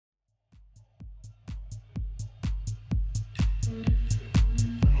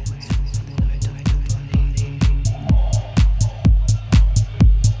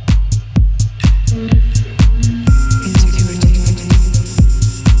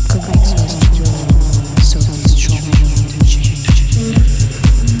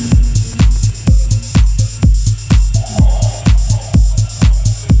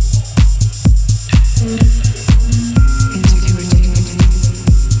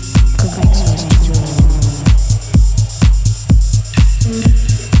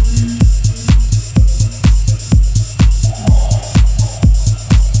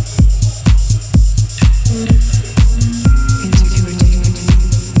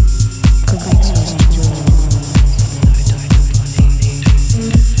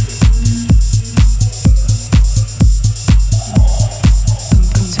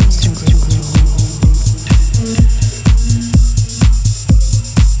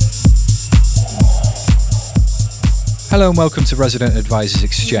Hello and welcome to Resident Advisors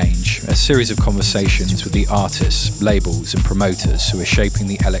Exchange, a series of conversations with the artists, labels and promoters who are shaping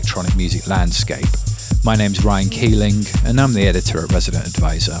the electronic music landscape. My name's Ryan Keeling and I'm the editor at Resident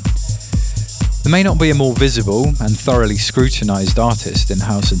Advisor. There may not be a more visible and thoroughly scrutinised artist in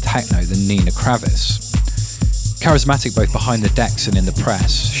house and techno than Nina Kraviz. Charismatic both behind the decks and in the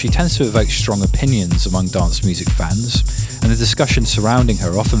press, she tends to evoke strong opinions among dance music fans, and the discussion surrounding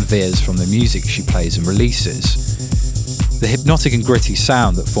her often veers from the music she plays and releases. The hypnotic and gritty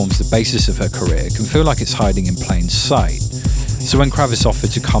sound that forms the basis of her career can feel like it's hiding in plain sight. So when Kraviz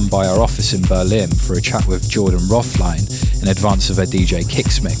offered to come by our office in Berlin for a chat with Jordan Rothlein in advance of her DJ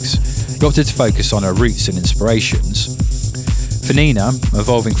Kicks mix, we opted to focus on her roots and inspirations. For Nina,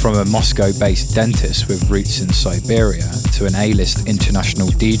 evolving from a Moscow-based dentist with roots in Siberia to an A-list international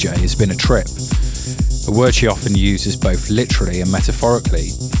DJ has been a trip. A word she often uses both literally and metaphorically,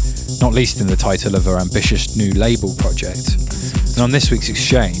 not least in the title of her ambitious new label project. And on this week's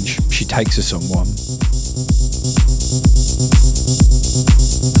exchange, she takes us on one.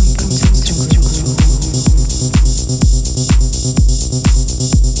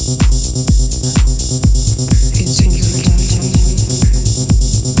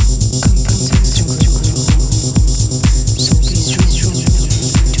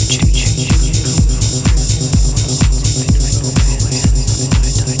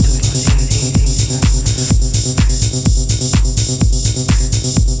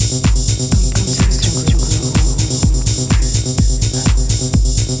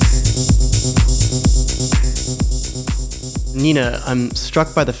 Nina, I'm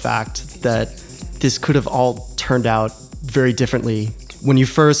struck by the fact that this could have all turned out very differently. When you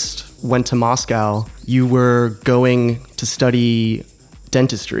first went to Moscow, you were going to study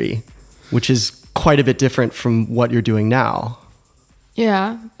dentistry, which is quite a bit different from what you're doing now.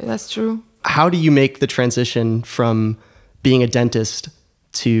 Yeah, that's true. How do you make the transition from being a dentist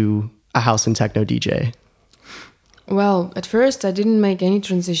to a house and techno DJ? Well, at first I didn't make any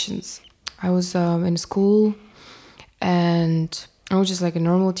transitions. I was in school and I was just like a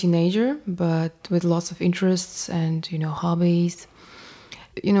normal teenager, but with lots of interests and, hobbies.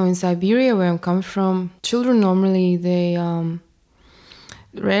 In Siberia, where I'm coming from, children normally, they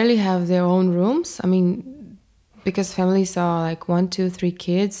rarely have their own rooms. I mean, because families are like 1, 2, 3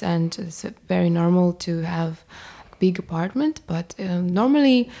 kids, and it's very normal to have a big apartment. But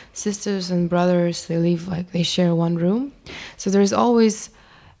normally, sisters and brothers, they share one room. So there's always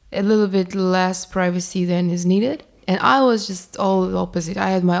a little bit less privacy than is needed. And I was just all the opposite.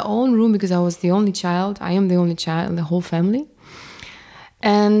 I had my own room because I was the only child. I am the only child in the whole family.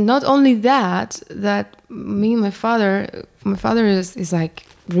 And not only that me and my father is like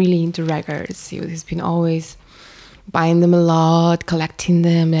really into records. He's been always buying them a lot, collecting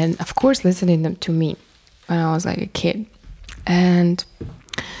them, and of course listening them to me when I was like a kid. And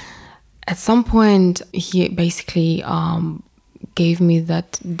at some point, he basically gave me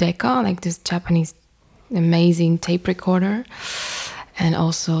that Decca, like this Japanese amazing tape recorder, and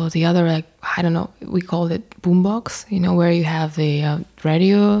also the other, we called it boombox, where you have the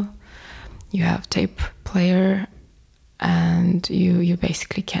radio, you have tape player, and you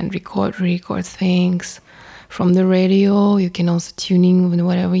basically can record things from the radio. You can also tune in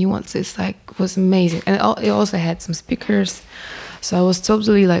whatever you want. So it was amazing. And it also had some speakers, so I was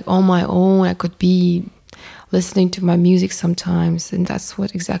totally like on my own. I could be listening to my music sometimes, and that's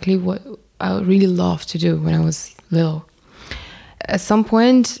exactly what I really loved to do when I was little. At some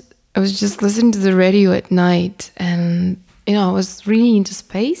point, I was just listening to the radio at night, and I was really into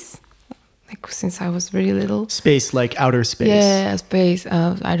space, since I was really little. Space, like outer space. Yeah, space,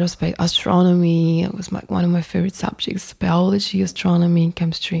 outer space, astronomy. It was one of my favorite subjects: biology, astronomy, and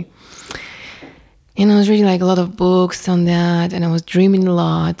chemistry. I was reading like a lot of books on that, and I was dreaming a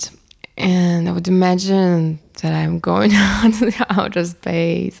lot. And I would imagine that I'm going out to the outer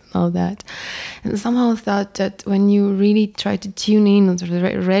space and all that. And somehow I thought that when you really try to tune in to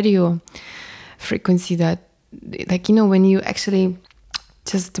the radio frequency, that, like, when you actually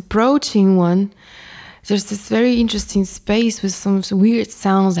just approaching one, there's this very interesting space with some weird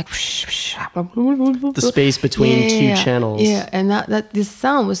sounds, like the space between two channels. Yeah, and that this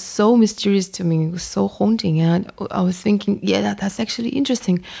sound was so mysterious to me. It was so haunting, and I was thinking, that's actually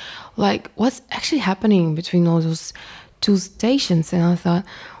interesting. Like, what's actually happening between all those two stations? And I thought,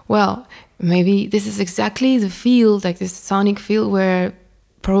 well, maybe this is exactly the field, like this sonic field, where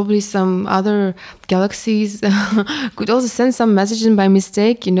probably some other galaxies could also send some message and by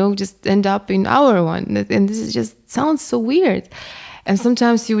mistake, just end up in our one. And this is just sounds so weird. And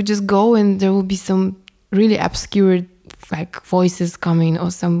sometimes you would just go and there will be some really obscure like voices coming,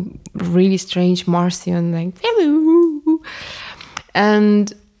 or some really strange Martian, like,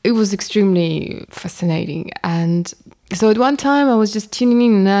 and it was extremely fascinating. And so at one time I was just tuning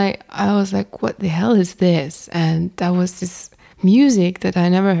in, and I was like, what the hell is this? And that was this music that I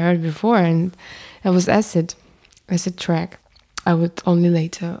never heard before, and it was acid track. I would only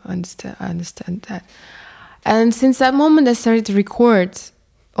later understand that. And since that moment I started to record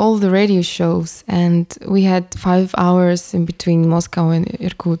all the radio shows, and we had 5 hours in between Moscow and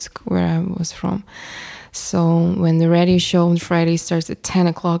Irkutsk, where I was from. So when the radio show on Friday starts at 10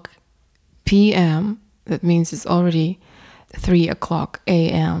 o'clock p.m., that means it's already 3 o'clock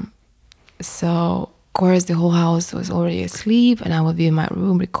a.m. So of course, the whole house was already asleep, and I would be in my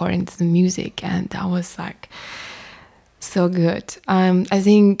room recording the music, and that was like so good. I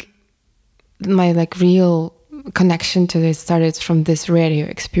think my like real connection to this started from this radio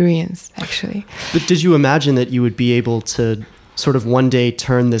experience, actually. But did you imagine that you would be able to sort of one day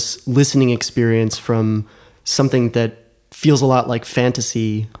turn this listening experience from something that feels a lot like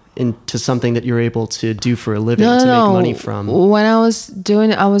fantasy into something that you're able to do for a living, make money from? When I was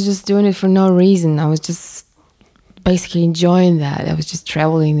doing it, I was just doing it for no reason. I was just basically enjoying that. I was just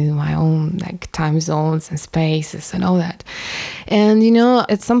traveling in my own like time zones and spaces and all that. And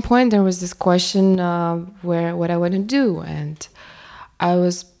at some point there was this question what I want to do, and I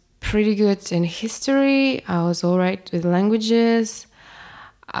was pretty good in history. I was all right with languages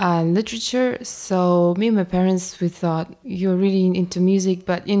and literature. So me and my parents, we thought, you're really into music,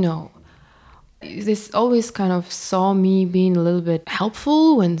 but this always kind of saw me being a little bit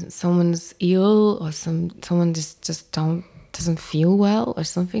helpful when someone's ill, or someone just doesn't feel well or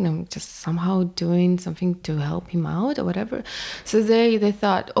something. I'm just somehow doing something to help him out or whatever. So they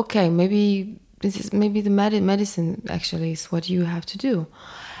thought, okay, maybe the medicine actually is what you have to do.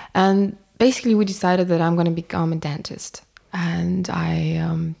 And basically we decided that I'm going to become a dentist. And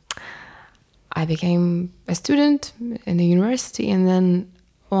I became a student in the university, and then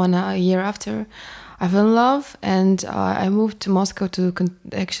a year after I fell in love, and I moved to Moscow to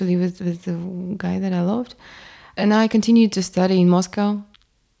actually with the guy that I loved, and I continued to study in Moscow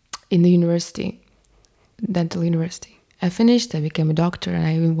in the university, dental university. I finished, I became a doctor, and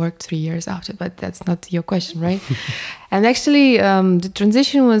I even worked 3 years after, but that's not your question, right? And actually the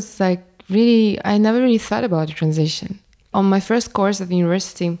transition was like really, I never really thought about the transition. On my first course at the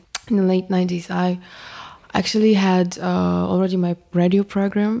university in the late 90s, I actually had already my radio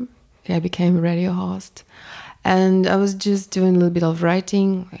program. I became a radio host. And I was just doing a little bit of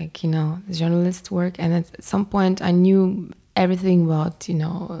writing, like, journalist work. And at some point I knew everything about,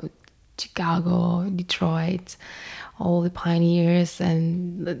 Chicago, Detroit, all the pioneers.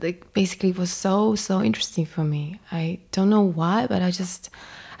 And basically it was so interesting for me. I don't know why, but I just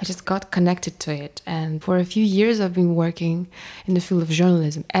got connected to it. And for a few years, I've been working in the field of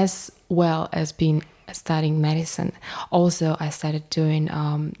journalism as well as studying medicine. Also, I started doing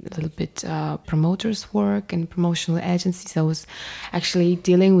a little bit promoters work and promotional agencies. I was actually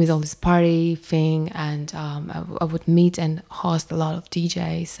dealing with all this party thing, and I would meet and host a lot of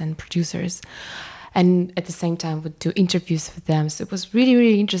DJs and producers. And at the same time would do interviews with them. So it was really,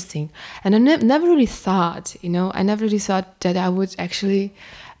 really interesting. And I never really thought, that I would actually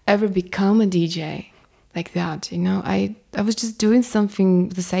ever become a DJ like that. I was just doing something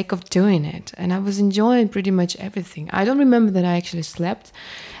for the sake of doing it, and I was enjoying pretty much everything. I don't remember that I actually slept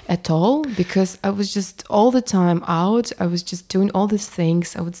at all, because I was just all the time out. I was just doing all these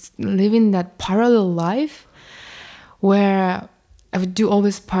things. I was living that parallel life where I would do all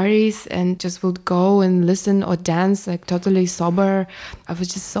these parties and just would go and listen or dance like totally sober. I was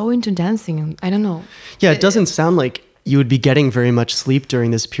just so into dancing. I don't know. Yeah, it doesn't sound like you would be getting very much sleep during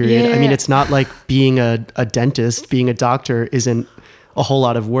this period. Yeah. I mean, it's not like being a dentist, being a doctor isn't a whole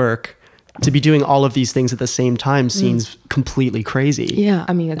lot of work. to be doing all of these things at the same time seems completely crazy. Yeah,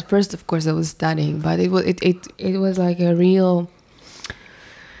 I mean, at first, of course, I was studying, but it was like a real.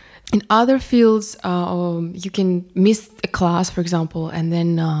 In other fields, you can miss a class, for example, and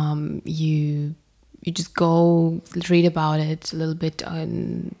then you just go read about it a little bit,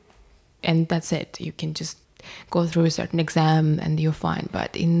 and that's it. You can just go through a certain exam and you're fine.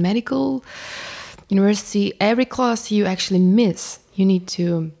 But in medical university, every class you actually miss, you need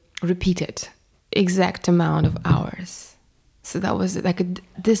to repeat it exact amount of hours. So that was like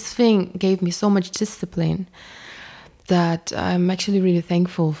this thing gave me so much discipline that I'm actually really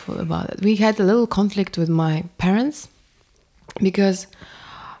thankful about it. We had a little conflict with my parents because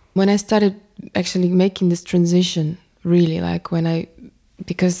when I started actually making this transition, really,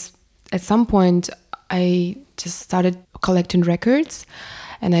 because at some point I just started collecting records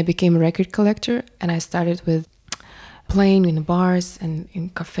and I became a record collector, and I started with playing in bars and in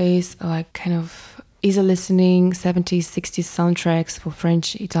cafes, like kind of easy listening 70s, 60s soundtracks for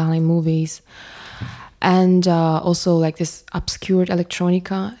French, Italian movies. And also like this obscure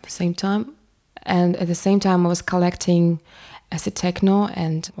electronica at the same time. And at the same time I was collecting acid techno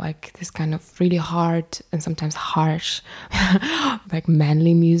and like this kind of really hard and sometimes harsh like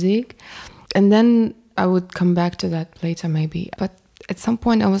manly music. And then I would come back to that later maybe. But at some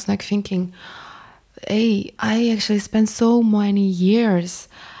point I was like thinking, hey, I actually spent so many years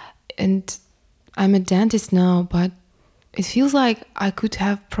and I'm a dentist now, but it feels like I could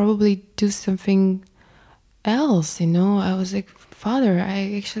have probably do something else, I was like, Father,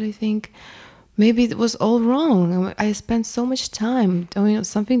 I actually think maybe it was all wrong. I spent so much time doing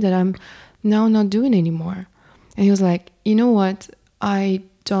something that I'm now not doing anymore. And he was like, you know what? I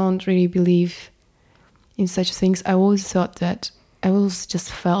don't really believe in such things. I always thought that I always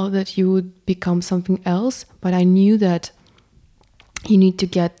just felt that you would become something else, but I knew that you need to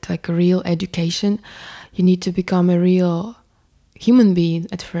get like a real education. You need to become a real human being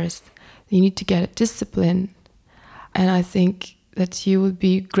at first. You need to get a discipline. And I think that you would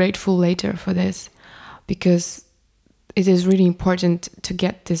be grateful later for this, because it is really important to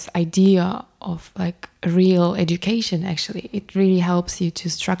get this idea of like a real education, actually. It really helps you to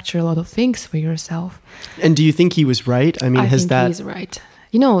structure a lot of things for yourself. And do you think he was right? I mean, he's right.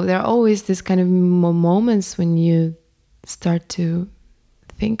 There are always this kind of moments when you start to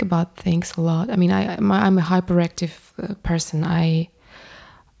think about things a lot. I mean, I'm a hyperactive person.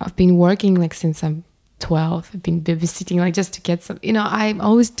 I've been working like since I'm 12. I've been babysitting like just to get some, I'm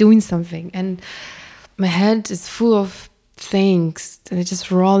always doing something, and my head is full of things and it's just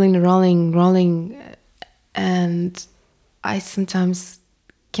rolling, and I sometimes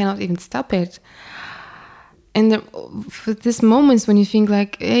cannot even stop it. And for these moments when you think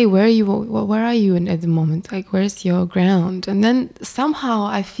like, hey, where are you at the moment? Like, where's your ground? And then somehow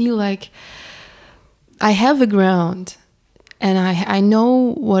I feel like I have a ground and I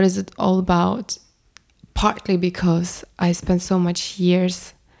know what is it all about. Partly because I spent so much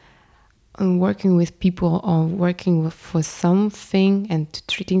years on working with people, or working for something and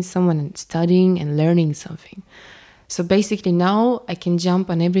treating someone and studying and learning something. So basically now I can jump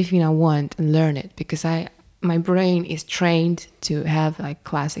on everything I want and learn it because my brain is trained to have like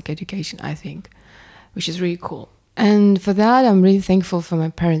classic education, I think, which is really cool. And for that, I'm really thankful for my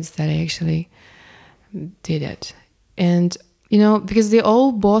parents that I actually did it. And because they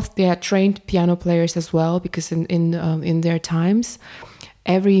are trained piano players as well, because in their times,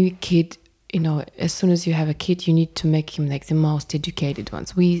 every kid, as soon as you have a kid, you need to make him like the most educated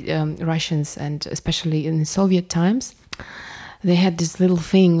ones. We Russians, and especially in the Soviet times, they had this little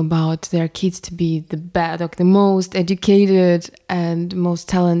thing about their kids to be the most educated and most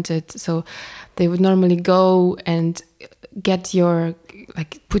talented. So they would normally go and put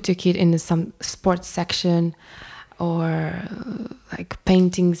your kid in some sports section, or like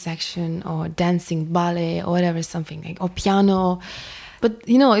painting section, or dancing, ballet, or whatever, something like, or piano. But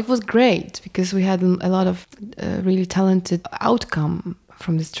it was great because we had a lot of really talented outcome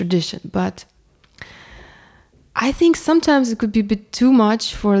from this tradition. But I think sometimes it could be a bit too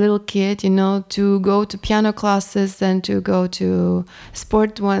much for a little kid, to go to piano classes and to go to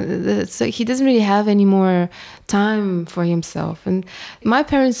sport one. So he doesn't really have any more time for himself. And my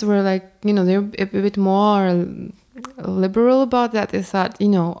parents were like, they're a bit more liberal about that. They thought,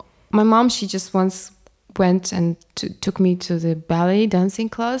 my mom, she just once went and took me to the ballet dancing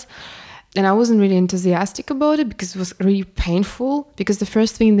class, and I wasn't really enthusiastic about it because it was really painful, because the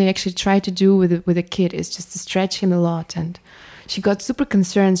first thing they actually try to do with a kid is just to stretch him a lot, and she got super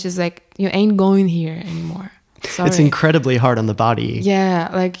concerned. She's like, you ain't going here anymore. Sorry. It's incredibly hard on the body. Yeah,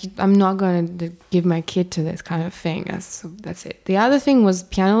 like I'm not going to give my kid to this kind of thing. So that's it. The other thing was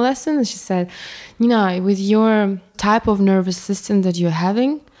piano lesson. She said, with your type of nervous system that you're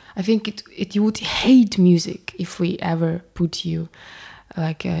having, I think you would hate music if we ever put you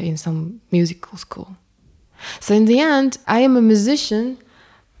in some musical school. So in the end, I am a musician,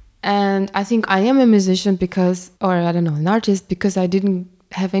 and I think I am a musician an artist because I didn't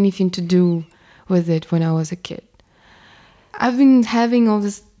have anything to do with it when I was a kid. I've been having all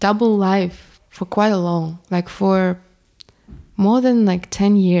this double life for quite a long, for more than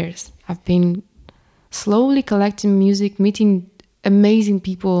 10 years. I've been slowly collecting music, meeting amazing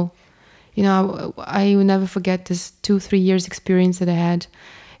people. I will never forget this 2-3 years experience that I had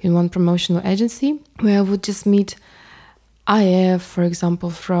in one promotional agency where I would just meet IF, for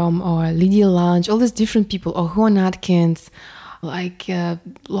example, or Lydia Lunch, all these different people, or Juan Atkins,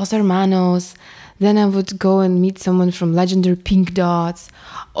 Los Hermanos. Then I would go and meet someone from legendary Pink Dots,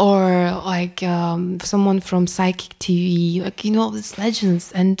 or someone from Psychic TV, all these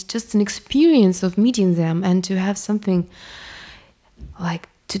legends, and just an experience of meeting them and to have something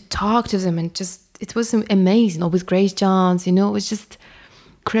to talk to them, and it was amazing. Or with Grace Jones, it was just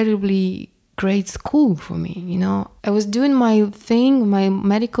incredibly great school for me. I was doing my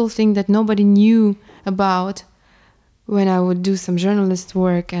medical thing that nobody knew about when I would do some journalist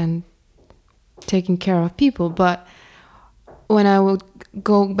work and taking care of people. But when I would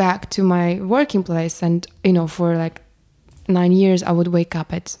go back to my working place and, for 9 years, I would wake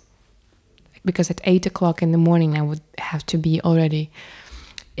up because at 8 o'clock in the morning, I would have to be already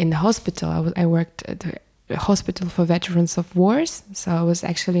in the hospital. I worked at the hospital for veterans of wars. So I was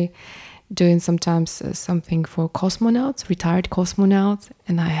actually doing sometimes something for cosmonauts, retired cosmonauts.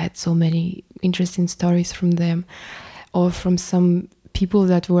 And I had so many interesting stories from them, or from some people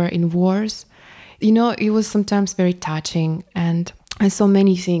that were in wars. It was sometimes very touching, and I saw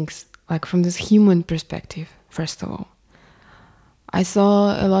many things, from this human perspective, first of all. I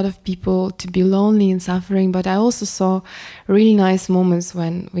saw a lot of people to be lonely and suffering, but I also saw really nice moments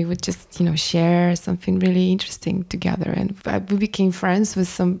when we would just, share something really interesting together. And we became friends with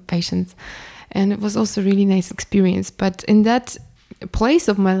some patients, and it was also a really nice experience. But in that place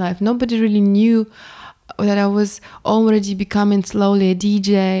of my life, nobody really knew that I was already becoming slowly a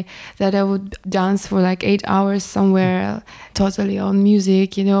DJ, that I would dance for 8 hours somewhere, totally on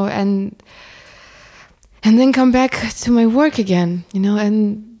music, and then come back to my work again,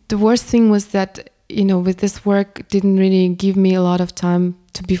 and the worst thing was that, with this work didn't really give me a lot of time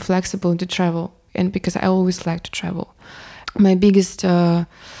to be flexible and to travel, and because I always like to travel. My biggest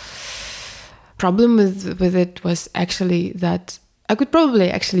problem with it was actually that I could probably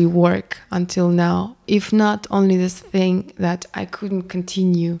actually work until now, if not only this thing that I couldn't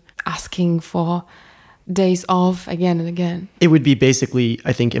continue asking for days off again and again. It would be basically,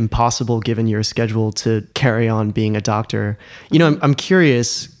 I think, impossible given your schedule to carry on being a doctor. I'm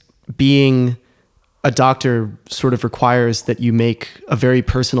curious, being a doctor sort of requires that you make a very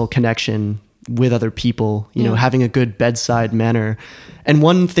personal connection with other people, having a good bedside manner. And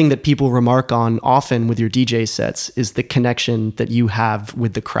one thing that people remark on often with your DJ sets is the connection that you have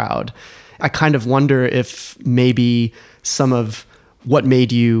with the crowd. I kind of wonder if maybe some of what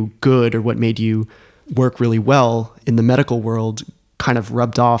made you good or what made you work really well in the medical world kind of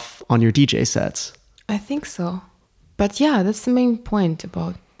rubbed off on your DJ sets. I think so. But yeah, that's the main point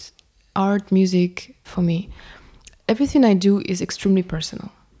about art, music for me. Everything I do is extremely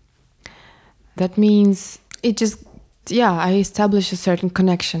personal. That means I establish a certain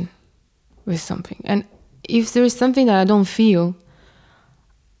connection with something. And if there is something that I don't feel,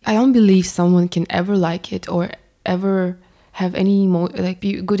 I don't believe someone can ever like it or ever have any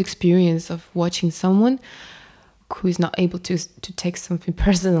be a good experience of watching someone who is not able to take something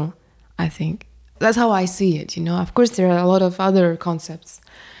personal, I think. That's how I see it, Of course, there are a lot of other concepts.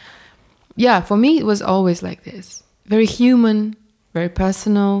 Yeah, for me, it was always like this. Very human, very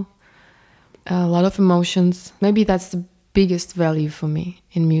personal, a lot of emotions. Maybe that's the biggest value for me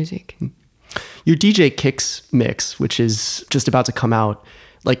in music. Your DJ Kicks mix, which is just about to come out,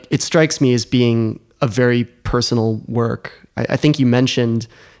 it strikes me as being a very personal work. I think you mentioned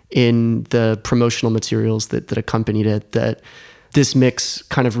in the promotional materials that accompanied it that this mix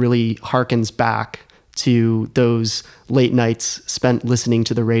kind of really harkens back to those late nights spent listening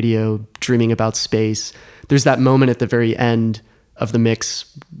to the radio, dreaming about space. There's that moment at the very end of the mix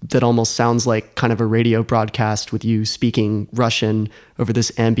that almost sounds like kind of a radio broadcast with you speaking Russian over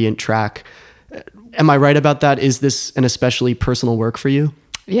this ambient track. Am I right about that? Is this an especially personal work for you?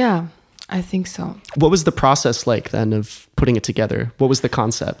 Yeah, I think so. What was the process like then of putting it together? What was the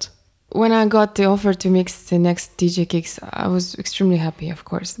concept? when I got the offer to mix the next DJ gigs, I was extremely happy, of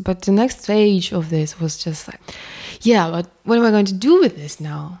course. But the next stage of this was just like, yeah, but what am I going to do with this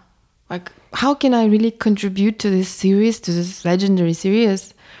now? Like, how can I really contribute to this series, to this legendary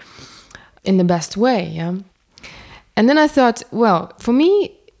series, in the best way? Yeah. And then I thought, well, for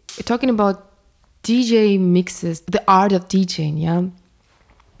me, talking about DJ mixes, the art of DJing, yeah.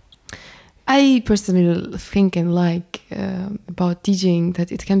 I personally think and like about DJing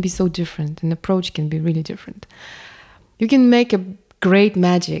that it can be so different, and approach can be really different. You can make a great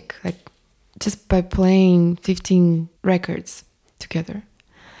magic, like just by playing 15 records together.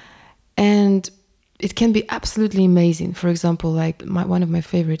 And it can be absolutely amazing. For example, like one of my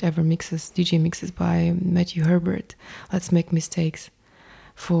favorite ever mixes, DJ mixes by Matthew Herbert, Let's Make Mistakes,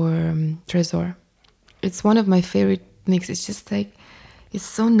 for Trésor. It's one of my favorite mixes. It's just like, it's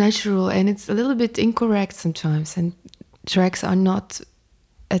so natural, and it's a little bit incorrect sometimes, and tracks are not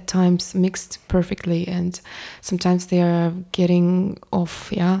at times mixed perfectly, and sometimes they are getting off,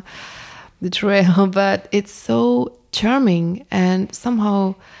 the trail, but it's so charming, and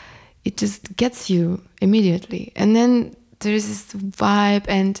somehow it just gets you immediately. And then there's this vibe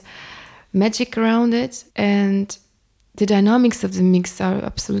and magic around it, and the dynamics of the mix are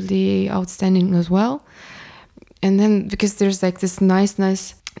absolutely outstanding as well. And then because there's like this nice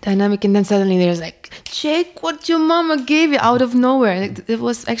dynamic, and then suddenly there's like, check what your mama gave you out of nowhere. Like, it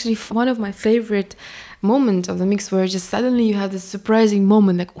was actually one of my favorite moments of the mix, where just suddenly you have this surprising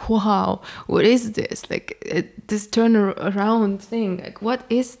moment, like, wow, what is this? Like this turn around thing, like what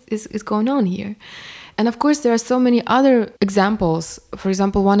is going on here? And of course there are so many other examples. For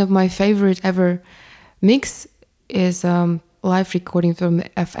example, one of my favorite ever mix is live recording from the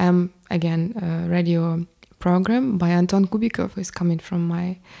FM, again, radio program by Anton Kubikov, who is coming from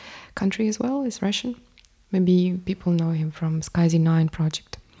my country as well, is Russian. Maybe people know him from Sky Z9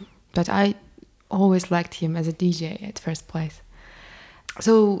 project, but I always liked him as a DJ at first place.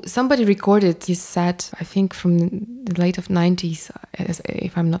 So somebody recorded his set, I think from the late of 90s,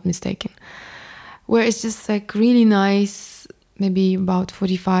 if I'm not mistaken, where it's just like really nice, maybe about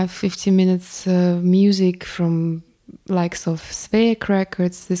 45-50 minutes music from likes of Sveak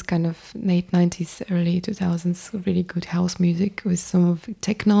Records, this kind of late 90s, early 2000s, really good house music with some of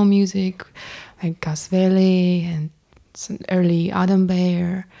techno music like Casveli and some early Adam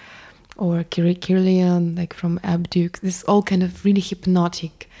Beyer or Kirlian, like from Abduke. This all kind of really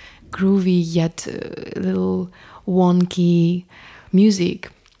hypnotic, groovy yet a little wonky music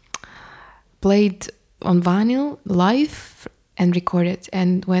played on vinyl live and recorded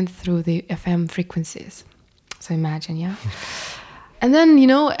and went through the FM frequencies. So imagine, yeah. And then,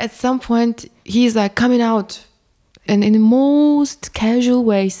 at some point, he's like coming out and in the most casual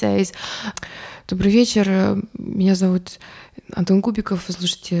way says, «Добрый вечер, меня зовут Антон Кубиков, вы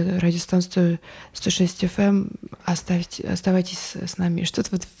слушаете радиостанцию 106 FM, оставайтесь с нами». Что-то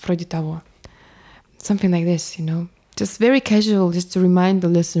вот вроде того. Something like this, Just very casual, just to remind the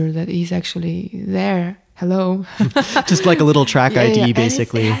listener that he's actually there. Hello. Just like a little track ID,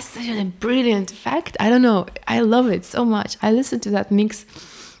 basically. It has such a brilliant effect. I don't know. I love it so much. I listened to that mix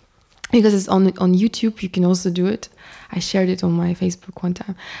because it's on YouTube. You can also do it. I shared it on my Facebook one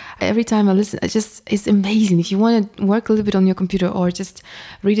time. Every time I listen, it's amazing. If you want to work a little bit on your computer or just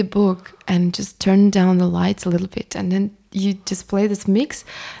read a book and just turn down the lights a little bit, and then you just play this mix,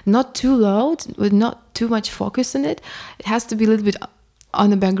 not too loud, with not too much focus in it. It has to be a little bit on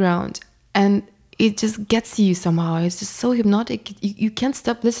the background, and it just gets you somehow. It's just so hypnotic. You can't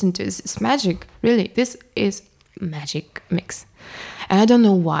stop listening to it. It's magic, really. This is magic mix. And I don't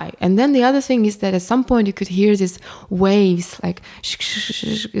know why. And then the other thing is that at some point you could hear these waves, like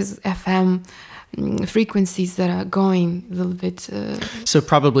FM frequencies that are going a little bit. So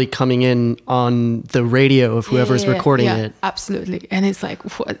probably coming in on the radio of whoever's recording it. Absolutely. And it's like,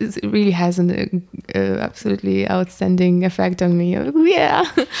 it really has an absolutely outstanding effect on me. Yeah.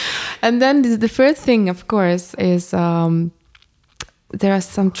 And then the first thing, of course, is there are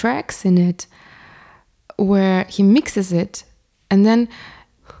some tracks in it where he mixes it, and then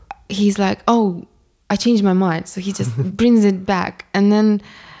he's like, oh, I changed my mind. So he just brings it back and then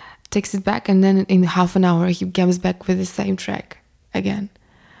takes it back, and then in half an hour he comes back with the same track again.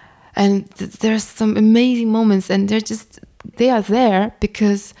 And there's some amazing moments, and they are there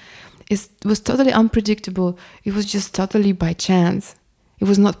because it was totally unpredictable. It was just totally by chance. It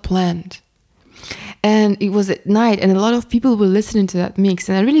was not planned. And it was at night, and a lot of people were listening to that mix,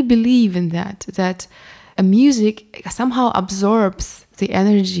 and I really believe in that a music somehow absorbs the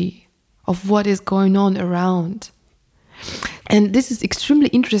energy of what is going on around. And this is extremely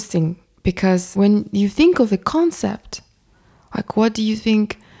interesting because when you think of a concept, like what do you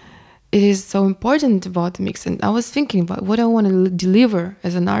think it is so important about the mix. And I was thinking about what I want to deliver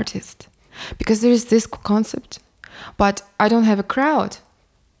as an artist, because there is this concept, but I don't have a crowd.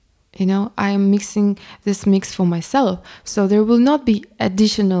 You know, I am mixing this mix for myself, so there will not be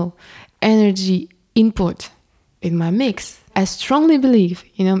additional energy input in my mix. I strongly believe,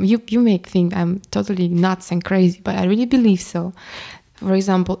 you know, you may think I'm totally nuts and crazy, but I really believe so. For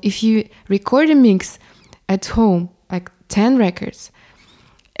example, if you record a mix at home, like 10 records,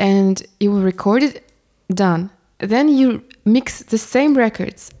 and you will record it done, then you mix the same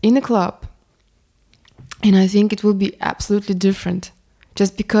records in a club, and I think it will be absolutely different.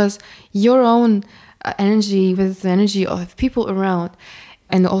 Just because your own energy with the energy of people around,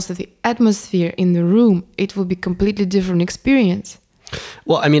 and also the atmosphere in the room, it will be completely different experience.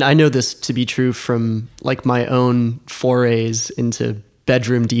 Well, I mean, I know this to be true from like my own forays into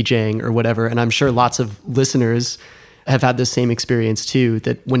bedroom DJing or whatever, and I'm sure lots of listeners have had the same experience too,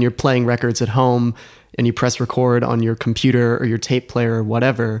 that when you're playing records at home and you press record on your computer or your tape player or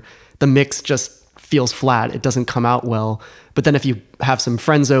whatever, the mix just feels flat. It doesn't come out well. But then if you have some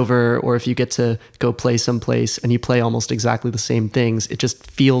friends over, or if you get to go play someplace and you play almost exactly the same things, it just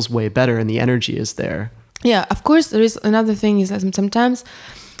feels way better and the energy is there. Yeah, of course, there is another thing is that sometimes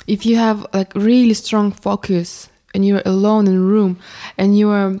if you have like really strong focus and you're alone in a room and you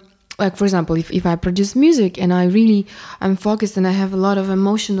are like, for example, if I produce music and I'm focused and I have a lot of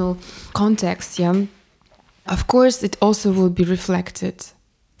emotional context, yeah, of course it also will be reflected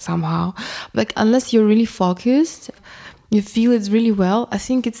somehow. Like, unless you're really focused, you feel it really well. I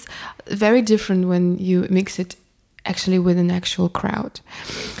think it's very different when you mix it actually with an actual crowd.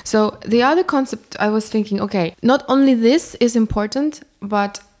 So the other concept I was thinking, okay, not only this is important,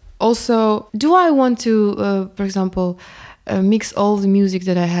 but also, do I want to, for example, mix all the music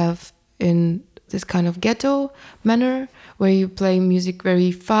that I have in this kind of ghetto manner, where you play music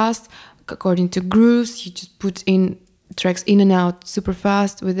very fast, according to grooves, you just put in tracks in and out super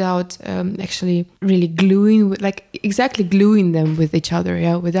fast without actually really gluing them with each other,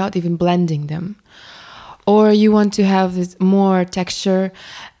 yeah, without even blending them. Or you want to have this more texture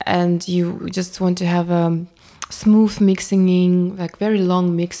and you just want to have smooth mixing, like very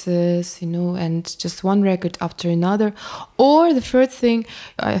long mixes, you know, and just one record after another. Or the third thing,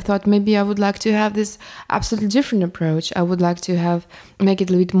 I thought maybe I would like to have this absolutely different approach. I would like to make it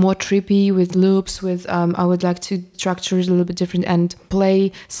a little bit more trippy with loops, I would like to structure it a little bit different and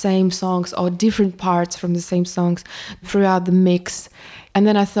play same songs or different parts from the same songs throughout the mix. And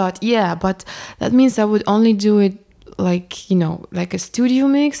then I thought, yeah, but that means I would only do it like, you know, like a studio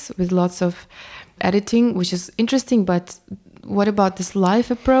mix with lots of editing, which is interesting, but what about this live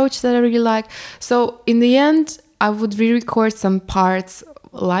approach that I really like? So in the end, I would re-record some parts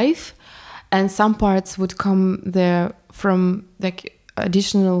live, and some parts would come there from like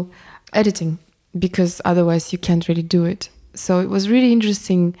additional editing, because otherwise you can't really do it. So it was really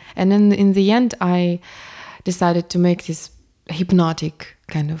interesting. And then in the end, I decided to make this hypnotic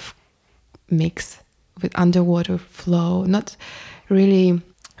kind of mix with underwater flow, not really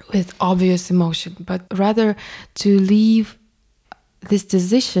with obvious emotion, but rather to leave this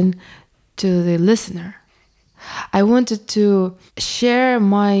decision to the listener. I wanted to share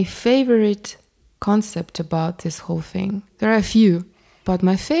my favorite concept about this whole thing. There are a few, but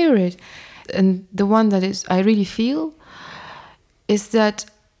my favorite, and the one that is I really feel, is that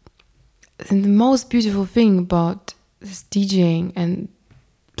the most beautiful thing about this DJing and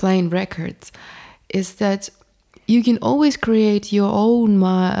playing records is that you can always create your own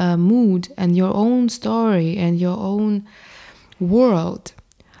mood and your own story and your own world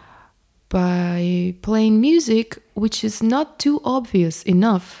by playing music which is not too obvious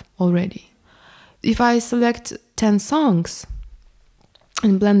enough already. If I select 10 songs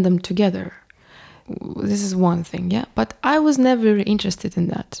and blend them together, this is one thing, yeah? But I was never interested in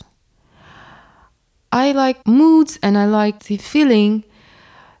that. I like moods and I like the feeling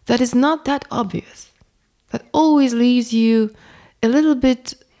that is not that obvious, that always leaves you a little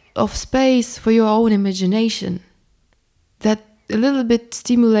bit of space for your own imagination, that a little bit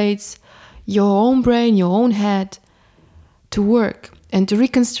stimulates your own brain, your own head to work and to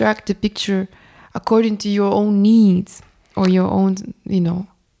reconstruct the picture according to your own needs or your own,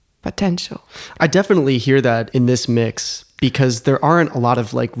 potential. I definitely hear that in this mix because there aren't a lot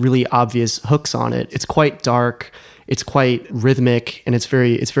of like really obvious hooks on it. It's quite dark, it's quite rhythmic, and it's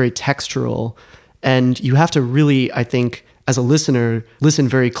very textural. And you have to really, I think, as a listener, listen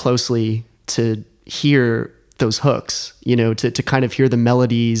very closely to hear those hooks, to kind of hear the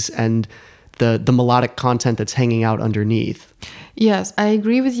melodies and the melodic content that's hanging out underneath. Yes, I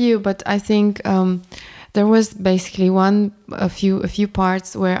agree with you, but I think There was basically a few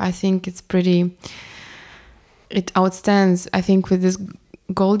parts where I think it outstands, I think, with this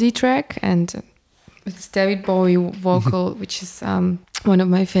Goldie track and with this David Bowie vocal, which is one of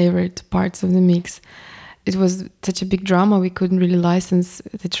my favorite parts of the mix. It was such a big drama, we couldn't really license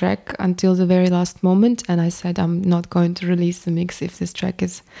the track until the very last moment, and I said I'm not going to release the mix if this track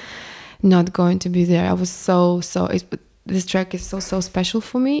is not going to be there. I was this track is so special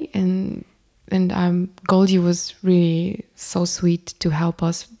for me, and Goldie was really so sweet to help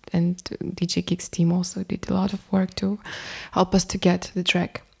us, and DJ Geeks team also did a lot of work to help us to get the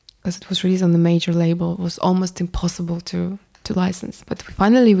track, because it was released on the major label. It was almost impossible to license, but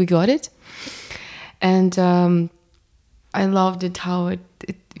finally we got it. And I loved it how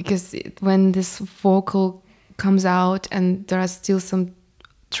because when this vocal comes out and there are still some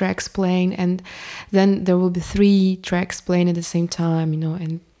tracks playing, and then there will be 3 tracks playing at the same time,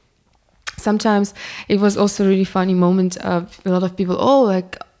 and sometimes it was also a really funny moment of a lot of people,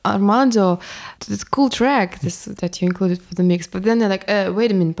 like Armando, this cool track that you included for the mix, but then they're like,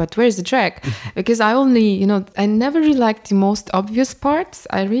 wait a minute, but where's the track? Because I only, I never really like the most obvious parts.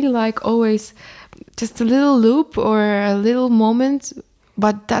 I really like always just a little loop or a little moment,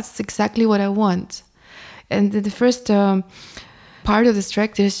 but that's exactly what I want. And the first part of this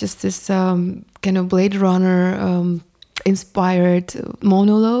track, there's just this kind of Blade Runner inspired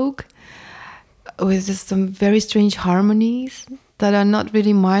monologue with just some very strange harmonies that are not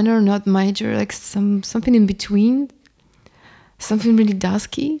really minor, not major, like something in between, something really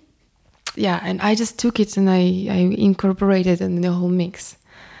dusky. Yeah, and I just took it and I incorporated it in the whole mix.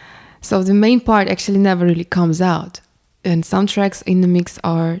 So the main part actually never really comes out. And some tracks in the mix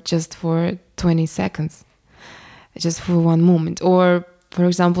are just for 20 seconds, just for one moment. Or, for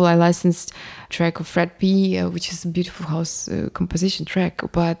example, I licensed a track of Fred P, which is a beautiful house composition track,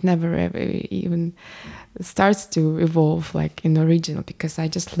 but never ever even starts to evolve like in the original, because I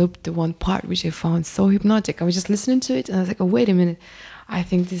just looped the one part which I found so hypnotic. I was just listening to it and I was like, oh, wait a minute. I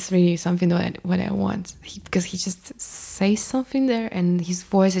think this is really something what I want. Because he just says something there and his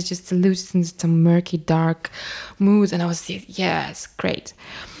voice is just loosens some murky, dark mood. And I was like, yes, great.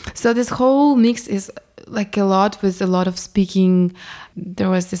 So this whole mix is like a lot of speaking. There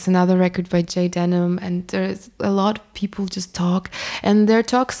was this another record by Jay Denham, and there's a lot of people just talk. And their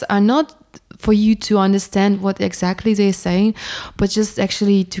talks are not for you to understand what exactly they're saying, but just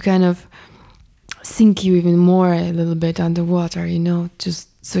actually to kind of sink you even more a little bit underwater, just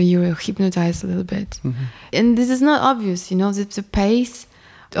so you're hypnotized a little bit. Mm-hmm. And this is not obvious, the pace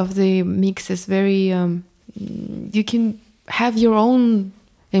of the mix is very, you can have your own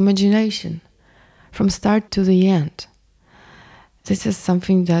imagination from start to the end. This is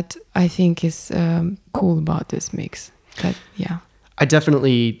something that I think is cool about this mix. I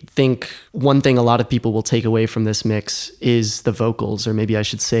definitely think one thing a lot of people will take away from this mix is the vocals, or maybe I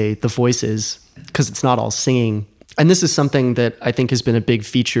should say the voices, because it's not all singing. And this is something that I think has been a big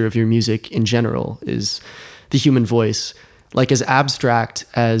feature of your music in general, is the human voice. Like, as abstract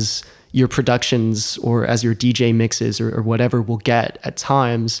as your productions or as your DJ mixes or whatever will get at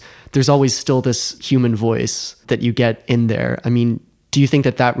times, there's always still this human voice that you get in there. I mean, do you think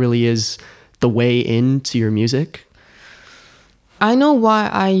that really is the way into your music? I know why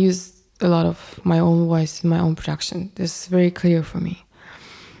I use a lot of my own voice in my own production. This is very clear for me.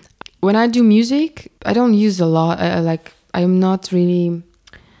 When I do music, I don't use a lot. I'm not really...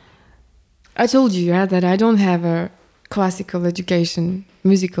 I told you, that I don't have a classical education,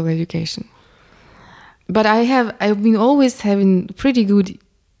 musical education. But I've been always having pretty good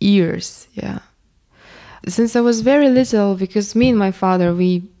ears, yeah. Since I was very little, because me and my father,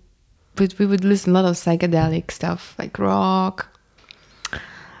 we would listen to a lot of psychedelic stuff, like rock,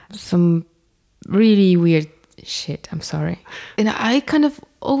 some really weird shit, I'm sorry. And I kind of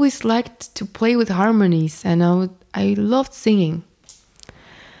always liked to play with harmonies, and I loved singing.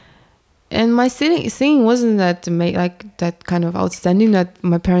 And my singing wasn't that kind of outstanding that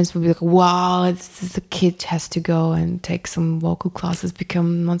my parents would be like, wow, the kid has to go and take some vocal classes,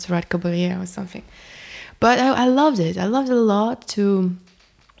 become Montserrat Caballé or something. But I loved it. I loved it a lot to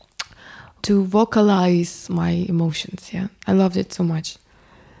vocalize my emotions, yeah. I loved it so much.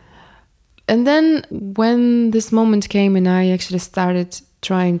 And then when this moment came and I actually started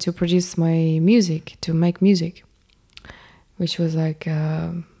trying to produce my music, to make music, which was like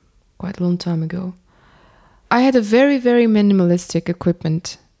quite a long time ago, I had a very, very minimalistic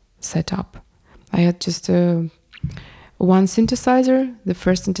equipment set up. I had just one synthesizer, the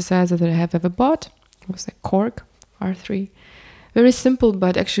first synthesizer that I have ever bought. It was a Korg R3. Very simple,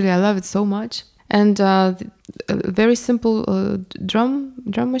 but actually I love it so much. And a very simple drum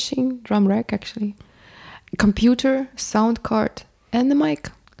rack, actually. computer, sound card, and the mic.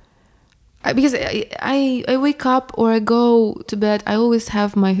 Because I wake up or I go to bed, I always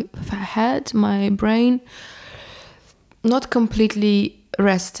have my head, my brain not completely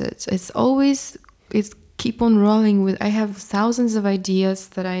rested. It's keep on rolling with, I have thousands of ideas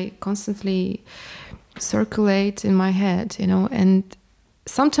that I constantly circulate in my head, and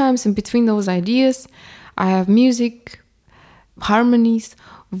sometimes in between those ideas, I have music, harmonies,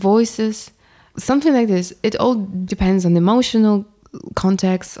 voices, something like this. It all depends on the emotional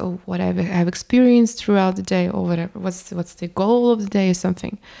context or whatever I've experienced throughout the day or whatever. What's the goal of the day or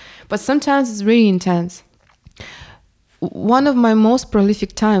something. But sometimes it's really intense. One of my most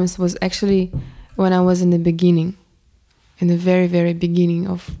prolific times was actually when I was in the very, very beginning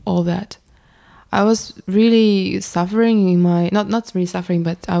of all that. I was really suffering in my, not really suffering,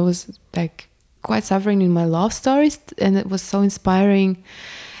 but I was like quite suffering in my love stories, and it was so inspiring,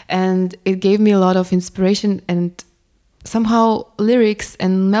 and it gave me a lot of inspiration, and somehow lyrics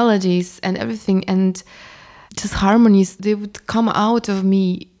and melodies and everything and just harmonies, they would come out of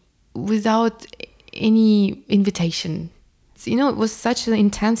me without any invitation. So, it was such an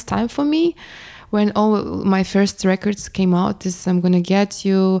intense time for me when all my first records came out. This I'm Gonna Get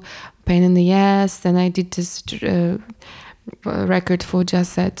You, Pain in the Ass, then I did this record for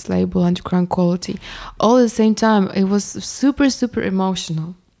Just Set's label, Underground Quality. All at the same time, it was super, super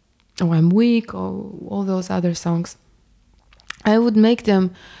emotional. Or I'm Weak, or all those other songs. I would make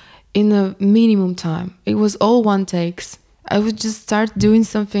them in a minimum time. It was all one takes. I would just start doing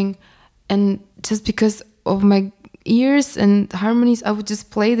something, and just because of my ears and harmonies, I would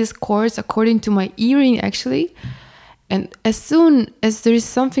just play these chords according to my earring, actually. And as soon as there is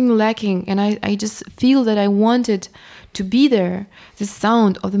something lacking, and I just feel that I want it to be there, the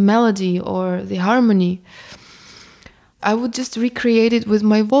sound or the melody or the harmony, I would just recreate it with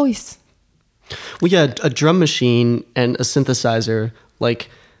my voice. Well, yeah, a drum machine and a synthesizer, like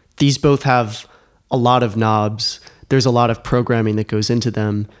these both have a lot of knobs. There's a lot of programming that goes into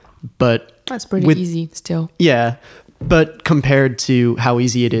them, but that's pretty easy still. Yeah, but compared to how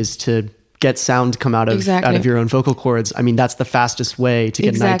easy it is to get sound come out of your own vocal cords, I mean, that's the fastest way to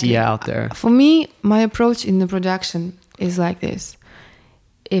get an idea out there. For me, my approach in the production is like this.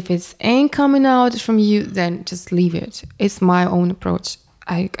 If it ain't coming out from you, then just leave it. It's my own approach.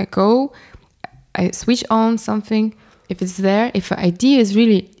 I switch on something. If it's there, if an idea is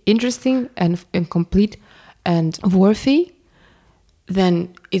really interesting and complete and worthy,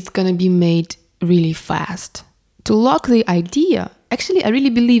 then it's going to be made really fast. To lock the idea, actually, I really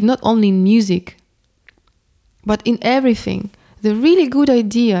believe not only in music, but in everything. The really good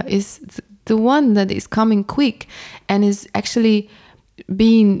idea is the one that is coming quick and is actually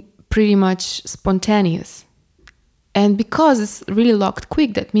being pretty much spontaneous. And because it's really locked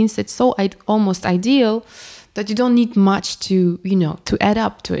quick, that means it's so almost ideal that you don't need much to add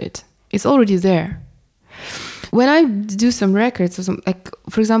up to it. It's already there. When I do some records, or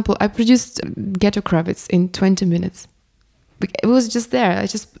for example, I produced Ghetto Kravitz in 20 minutes. It was just there.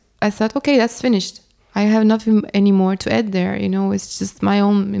 I thought, okay, that's finished. I have nothing anymore to add there. It's just my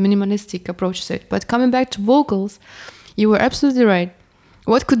own minimalistic approach to it. But coming back to vocals, you were absolutely right.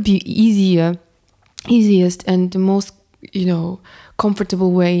 What could be easiest and the most,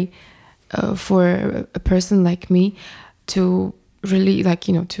 comfortable way for a person like me to really,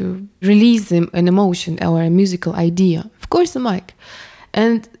 to release an emotion or a musical idea? Of course, the mic.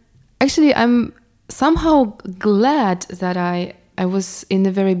 And actually, I'm somehow glad that I was in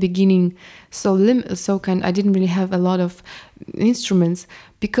the very beginning I didn't really have a lot of instruments,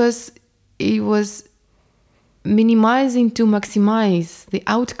 because it was minimizing to maximize the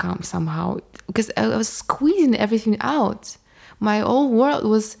outcome somehow, because I was squeezing everything out. My whole world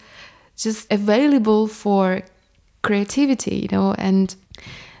was just available for creativity, and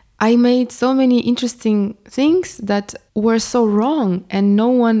I made so many interesting things that were so wrong, and no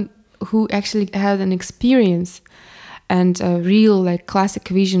one who actually had an experience and a real classic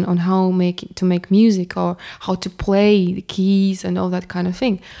vision on how to make music or how to play the keys and all that kind of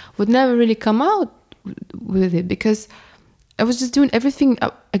thing would never really come out with it, because I was just doing everything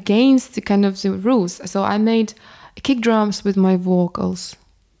against the kind of the rules. So I made kick drums with my vocals.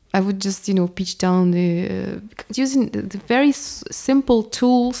 I would just, pitch down using the very simple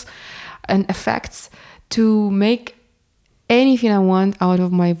tools and effects to make anything I want out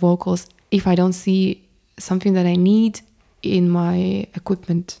of my vocals if I don't see something that I need in my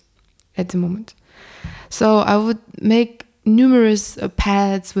equipment at the moment. So I would make numerous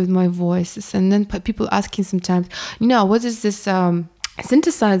pads with my voices, and then people asking sometimes, what is this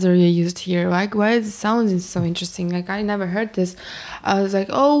synthesizer you used here? Like, why is the sound is so interesting? Like, I never heard this. I was like,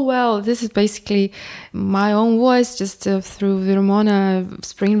 oh, well, this is basically my own voice just through Vermona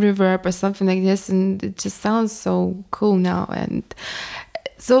Spring Reverb or something like this. And it just sounds so cool now. And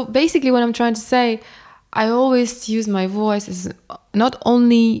so basically what I'm trying to say, I always use my voice as not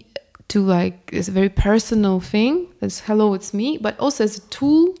only to like, it's a very personal thing, as hello, it's me, but also as a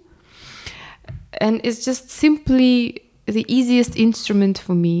tool. And it's just simply the easiest instrument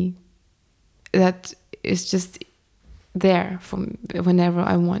for me that is just there from whenever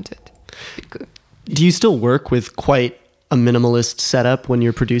I want it. Do you still work with quite a minimalist setup when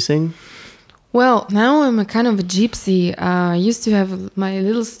you're producing? Well, now I'm a kind of a gypsy. I used to have my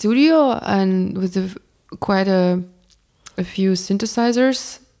little studio and with quite a few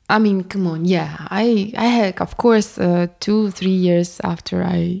synthesizers. I mean, come on, yeah. I had, of course, 2-3 years after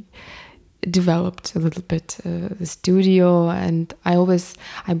I developed a little bit the studio, and I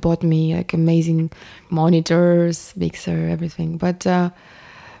bought me like amazing monitors, mixer, everything. But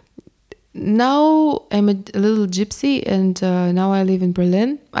now I'm a little gypsy, and now I live in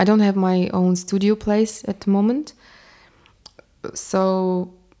Berlin. I don't have my own studio place at the moment.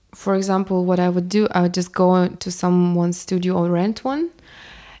 So, for example, what I would do, I would just go to someone's studio or rent one,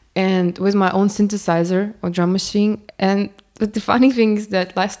 and with my own synthesizer or drum machine. But the funny thing is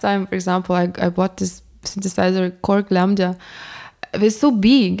that last time, for example, I bought this synthesizer, Korg Lambda. It was so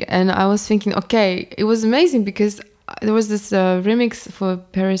big, and I was thinking, okay, it was amazing because there was this remix for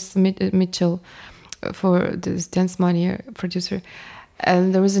Paris Mitchell, for this Dance Money producer,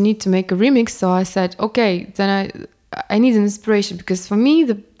 and there was a need to make a remix. So I said, okay, then I need an inspiration, because for me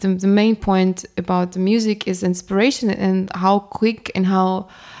the main point about the music is inspiration and how quick and how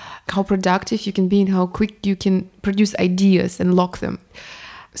productive you can be and how quick you can produce ideas and lock them.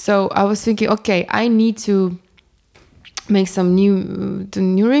 So I was thinking, okay, I need to make some new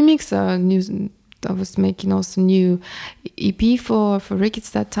remix. I was making also new EP for Ricketts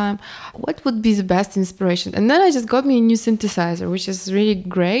that time. What would be the best inspiration? And then I just got me a new synthesizer, which is really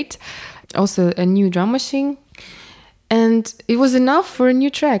great. Also a new drum machine. And it was enough for a new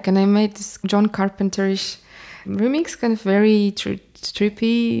track. And I made this John Carpenter-ish remix, kind of very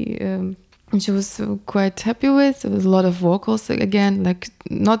trippy, which I was quite happy with. There was a lot of vocals, again, like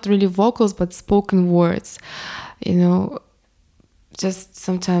not really vocals, but spoken words. You know, just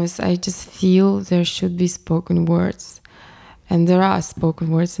sometimes I just feel there should be spoken words. And there are spoken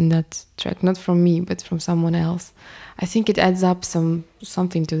words in that track, not from me, but from someone else. I think it adds up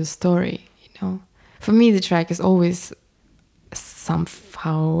something to the story, you know. For me, the track is always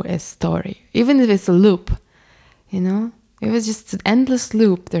somehow a story, even if it's a loop. You know, it was just an endless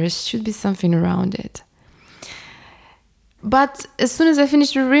loop. There should be something around it. But as soon as I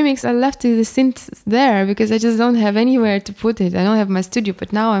finished the remix, I left the synth there because I just don't have anywhere to put it. I don't have my studio,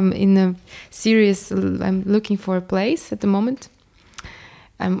 but now I'm in a I'm looking for a place at the moment.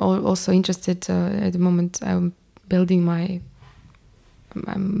 I'm also interested at the moment. I'm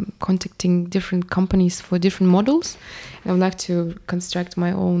contacting different companies for different models. I would like to construct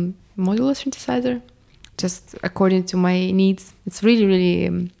my own modular synthesizer, just according to my needs. It's really,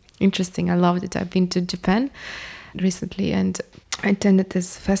 really interesting. I loved it. I've been to Japan recently and I attended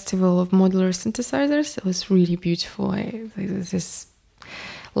this festival of modular synthesizers. It was really beautiful. This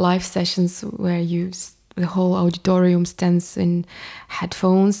live sessions where the whole auditorium stands in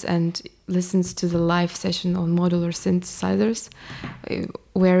headphones and listens to the live session on modular synthesizers.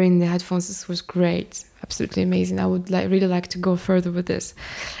 Wearing the headphones, this was great. Absolutely amazing. I would really like to go further with this.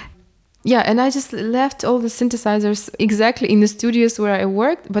 Yeah, and I just left all the synthesizers exactly in the studios where I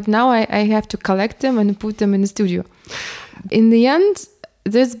worked, but now I have to collect them and put them in the studio. In the end,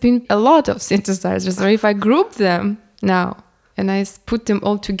 there's been a lot of synthesizers, or if I group them now and I put them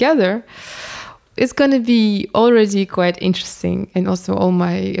all together, it's going to be already quite interesting. And also all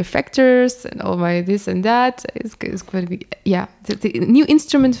my effectors and all my this and that, it's going to be, yeah. The new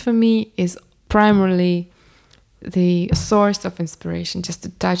instrument for me is primarily the source of inspiration, just to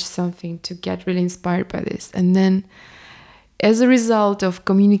touch something, to get really inspired by this. And then as a result of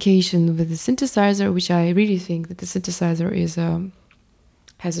communication with the synthesizer, which I really think that the synthesizer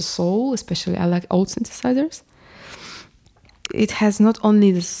has a soul, especially I like old synthesizers. It has not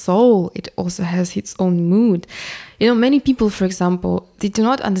only the soul, it also has its own mood. You know, many people, for example, they do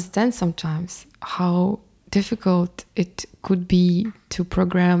not understand sometimes how difficult it could be to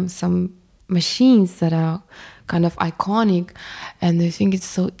program some machines that are kind of iconic, and they think it's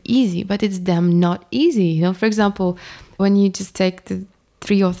so easy, but it's damn not easy. You know, for example, when you just take the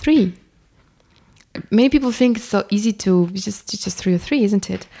 303, many people think it's so easy to just 303, isn't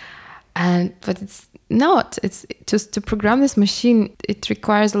it? But it's not. It's just to program this machine, it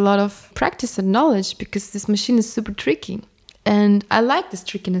requires a lot of practice and knowledge because this machine is super tricky. And I like this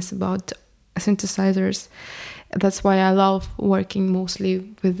trickiness about synthesizers. That's why I love working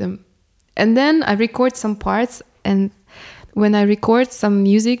mostly with them. And then I record some parts, and when I record some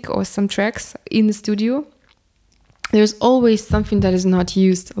music or some tracks in the studio, there's always something that is not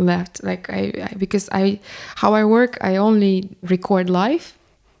used left. Like how I work, I only record live.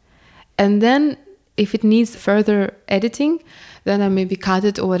 And then if it needs further editing, then I maybe cut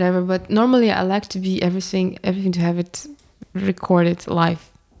it or whatever. But normally I like to be everything to have it recorded live.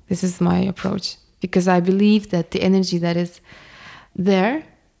 This is my approach, because I believe that the energy that is there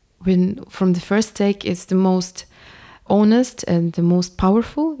from the first take is the most honest and the most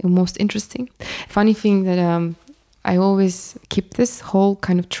powerful and most interesting. Funny thing that I always keep this whole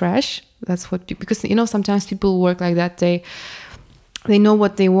kind of trash. That's what because sometimes people work like that. They know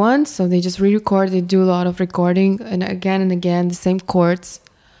what they want, so they just re-record. They do a lot of recording and again the same chords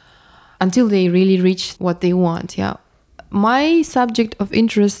until they really reach what they want. Yeah, my subject of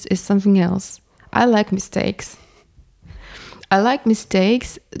interest is something else. I like mistakes.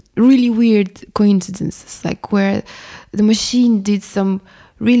 Really weird coincidences, like where the machine did some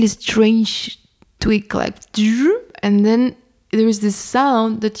really strange tweak, like, and then there is this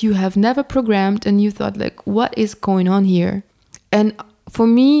sound that you have never programmed, and you thought, like, what is going on here? And for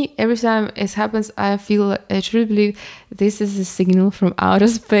me, every time it happens, I truly believe this is a signal from outer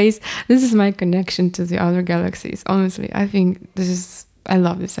space. This is my connection to the other galaxies. Honestly, I think I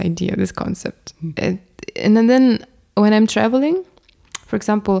love this idea, this concept. And then when I'm traveling, for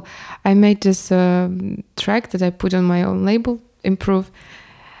example, I made this track that I put on my own label, Improve,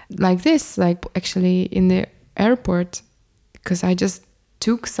 like this, like actually in the airport, because I just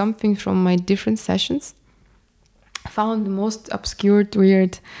took something from my different sessions, found the most obscure,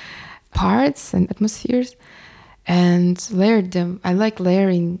 weird parts and atmospheres, and layered them. I like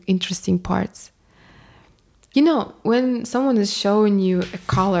layering interesting parts. When someone is showing you a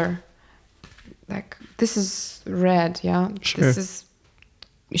color, like this is red, yeah, sure. This is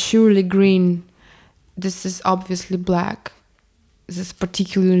surely green, this is obviously black, this is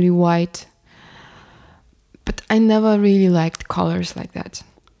particularly white. But I never really liked colors like that.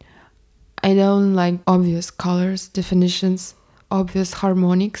 I don't like obvious colors, definitions, obvious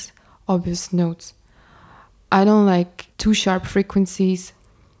harmonics, obvious notes. I don't like too sharp frequencies.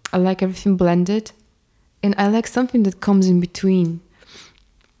 I like everything blended. And I like something that comes in between.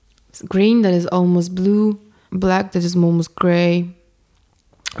 It's green that is almost blue, black that is almost gray,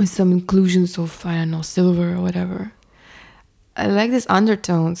 with some inclusions of, I don't know, silver or whatever. I like these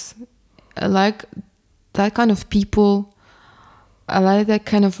undertones. I like that kind of people. I like that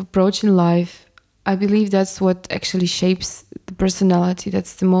kind of approach in life. I believe that's what actually shapes the personality.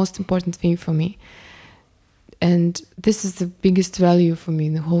 That's the most important thing for me. And this is the biggest value for me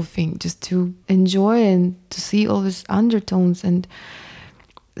in the whole thing, just to enjoy and to see all these undertones and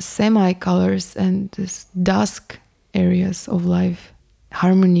semi-colors and these dusk areas of life,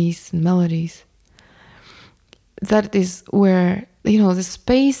 harmonies and melodies. That is where, the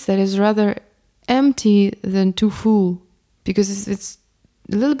space that is rather empty than too full. Because it's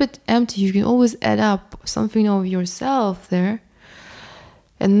a little bit empty, you can always add up something of yourself there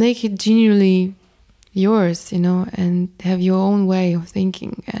and make it genuinely yours, and have your own way of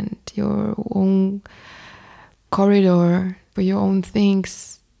thinking and your own corridor for your own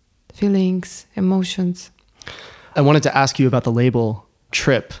things, feelings, emotions. I wanted to ask you about the label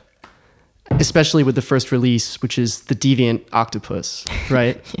Trip, especially with the first release, which is The Deviant Octopus,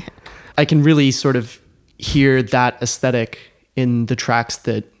 right? Yeah. I can really sort of hear that aesthetic in the tracks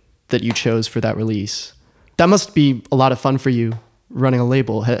that you chose for that release. That must be a lot of fun for you, running a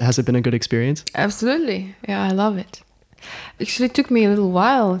label. Has it been a good experience? Absolutely. Yeah, I love it. Actually, it took me a little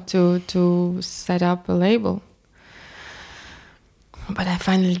while to set up a label. But I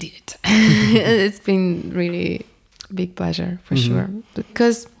finally did it. It's been really a big pleasure, for sure.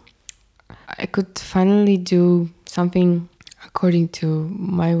 Because I could finally do something according to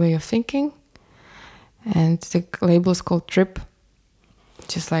my way of thinking. And the label is called Trip.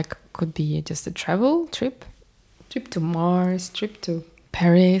 Just like could be just a travel trip to Mars, trip to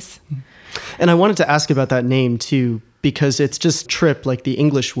Paris. And I wanted to ask about that name too, because it's just Trip, like the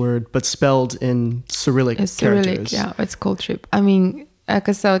English word, but spelled in Cyrillic characters. Yeah, it's called Trip. I mean, like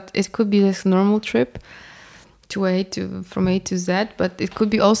I said, it could be this normal trip from A to Z, but it could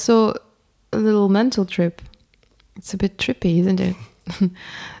be also a little mental trip. It's a bit trippy, isn't it?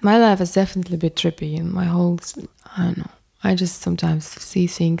 My life is definitely a bit trippy, and I don't know. I just sometimes see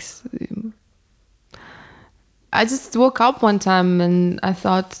things. I just woke up one time and I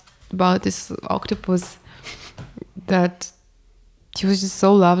thought, about this octopus that he was just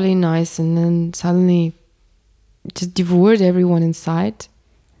so lovely and nice, and then suddenly just devoured everyone inside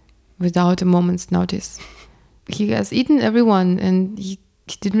without a moment's notice. He has eaten everyone, and he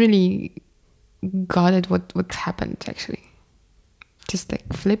didn't really got it what happened actually. Just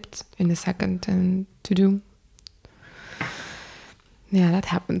like flipped in a second and to do. Yeah, that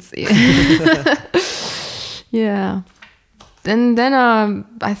happens. Yeah. And then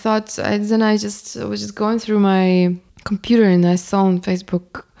I thought, I was just going through my computer, and I saw on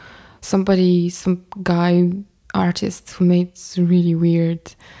Facebook some guy, artist, who made this really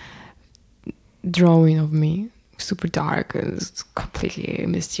weird drawing of me, super dark and completely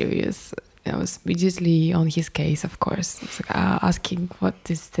mysterious. I was immediately on his case, of course. I was like, asking, what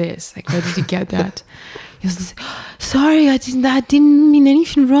is this? Like, where did you get that? He was like, sorry, I didn't mean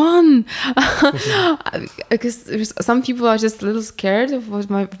anything wrong. Because some people are just a little scared of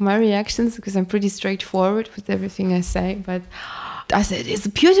my reactions, because I'm pretty straightforward with everything I say. But I said, it's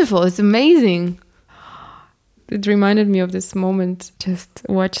beautiful, it's amazing. It reminded me of this moment. Just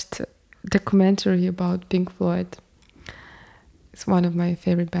watched a documentary about Pink Floyd. It's one of my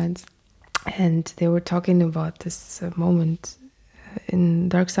favorite bands. And they were talking about this moment in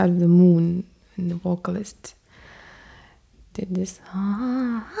Dark Side of the Moon, and the vocalist did this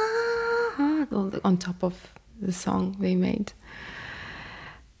on top of the song they made.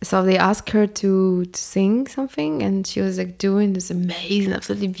 So they asked her to sing something, and she was like doing this amazing,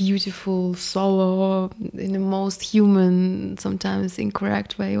 absolutely beautiful solo in the most human, sometimes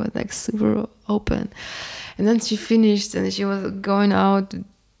incorrect way. It was like super open. And then she finished, and she was going out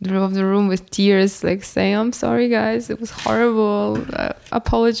of the room with tears, like saying, I'm sorry guys, it was horrible,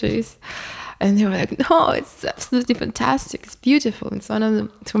 apologies. And they were like, no, it's absolutely fantastic, it's beautiful.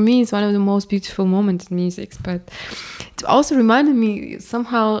 For me, it's one of the most beautiful moments in music. But it also reminded me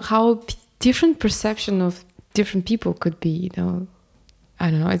somehow how different perception of different people could be, you know. I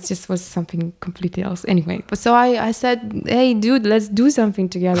don't know, it just was something completely else. Anyway, but so I said, hey dude, let's do something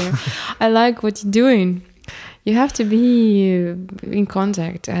together. I like what you're doing. You have to be in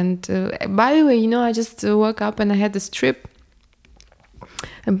contact. And by the way, you know, I just woke up and I had this trip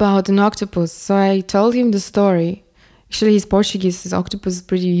about an octopus. So I told him the story. Actually, he's Portuguese. His octopus is a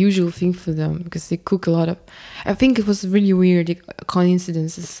pretty usual thing for them because they cook a lot of... I think it was really weird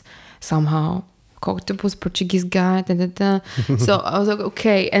coincidences somehow. Octopus, Portuguese guy, da, da, da. So I was like,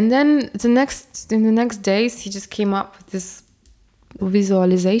 okay. And then in the next days, he just came up with this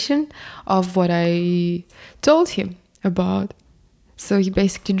visualization of what I told him about. So he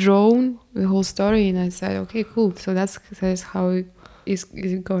basically drawn the whole story, and I said, okay, cool. So that's how it is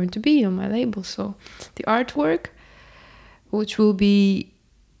going to be on my label. So the artwork, which will be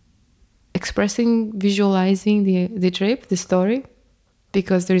expressing, visualizing the trip, the story,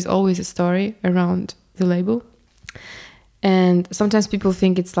 because there is always a story around the label. And sometimes people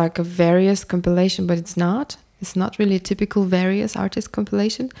think it's like a various compilation, but it's not. It's not really a typical various artist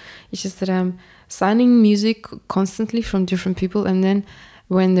compilation. It's just that I'm signing music constantly from different people, and then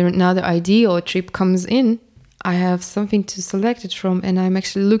when another idea or trip comes in, I have something to select it from, and I'm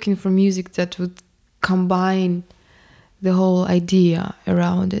actually looking for music that would combine the whole idea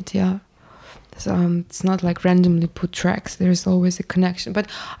around it, yeah. So it's not like randomly put tracks. There's always a connection. But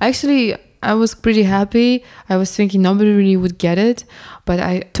I was pretty happy. I was thinking nobody really would get it, but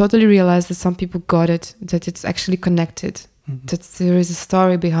I totally realized that some people got it, that it's actually connected, that there is a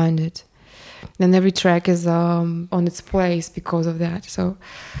story behind it. And every track is on its place because of that. So,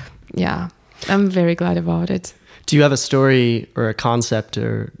 yeah, I'm very glad about it. Do you have a story or a concept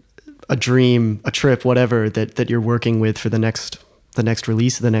or a dream, a trip, whatever, that you're working with for the next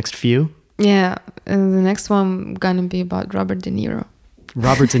release, the next few? Yeah, the next one gonna be about Robert De Niro.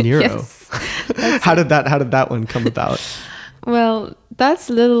 Robert De Niro. Yes. How did that one come about? Well, that's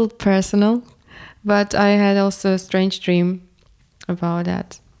a little personal, but I had also a strange dream about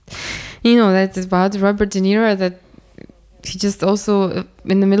that. You know, that's about Robert De Niro, that he just also,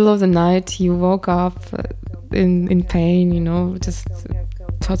 in the middle of the night, he woke up in pain, you know, just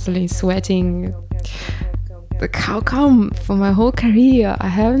totally sweating. Like, how come for my whole career I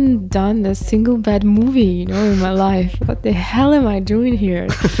haven't done a single bad movie, you know, in my life? What the hell am I doing here?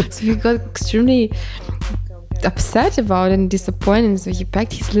 So he got extremely upset about it and disappointed. So he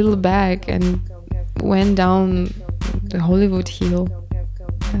packed his little bag and went down the Hollywood Hill.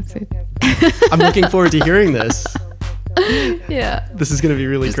 That's it. I'm looking forward to hearing this. Yeah. This is going to be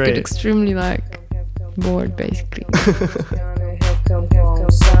really great. Got extremely bored, basically.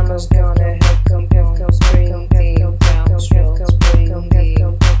 Summer's gonna